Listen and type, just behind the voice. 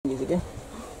again.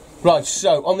 Right,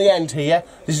 so on the end here,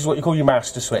 this is what you call your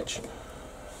master switch.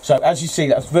 So as you see,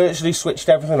 that's virtually switched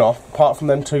everything off, apart from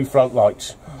them 2 front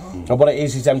lights. And what it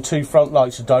is them 2 front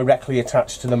lights are directly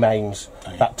attached to the mains,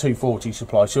 that 240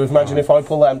 supply. So imagine if I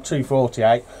pull them 240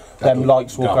 out, them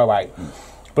lights will go out.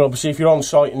 But obviously if you're on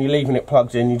site and you're leaving it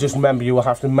plugged in, you just remember you will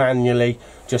have to manually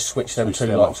just switch them 2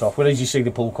 lights off. Well, as you see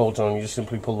the pull cords on, you just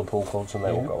simply pull the pull cords and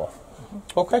they will go off.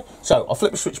 Okay, so I'll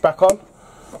flip the switch back on.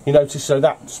 You notice, so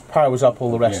that powers up all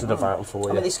the rest of the van for you.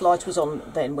 I mean, this light was on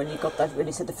then when you got that, when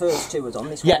you said the first 2 was on.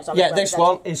 This one Yeah, was on this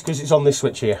one is because it's on this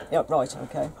switch here. Yeah, right,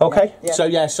 okay. Okay, yeah. so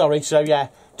yeah, sorry, so yeah,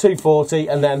 240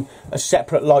 and then a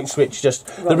separate light switch. Just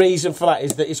the reason for that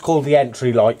is that it's called the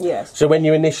entry light. Yes. So when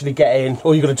you initially get in,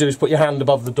 all you've got to do is put your hand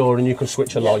above the door and you can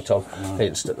switch a light on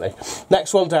instantly.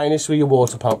 Next one down is for your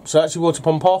water pump. So that's your water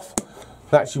pump off.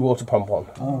 That's your water pump on.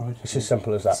 Oh, right. It's as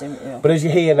simple as that. But as you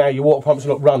hear now, your water pump's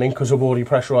not running because I've already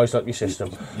pressurised up your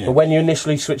system. But when you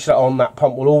initially switch that on, that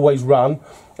pump will always run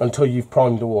until you've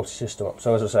primed the water system up.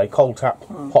 So as I say, cold tap,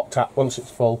 hot tap, once it's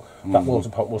full, that water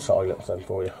pump will silence then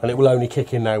for you. And it will only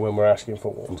kick in now when we're asking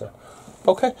for water.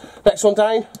 Okay, next one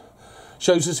down.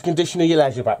 Shows us the condition of your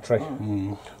leisure battery.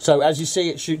 So as you see,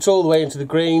 it shoots all the way into the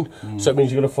green, so it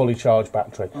means you've got a fully charged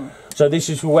battery. So this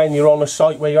is for when you're on a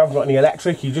site where you haven't got any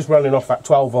electric, you're just running off that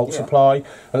 12 volt supply,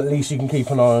 and at least you can keep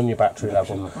an eye on your battery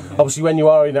level. Obviously when you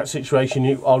are in that situation,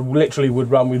 you literally would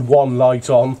run with 1 light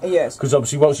on, because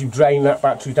obviously once you've drained that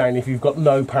battery down, if you've got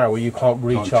no power, you can't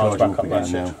recharge back up that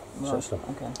system.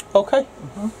 Okay,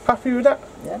 happy with that?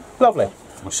 Yeah. Lovely.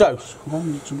 So, Come on,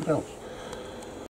 we need something else.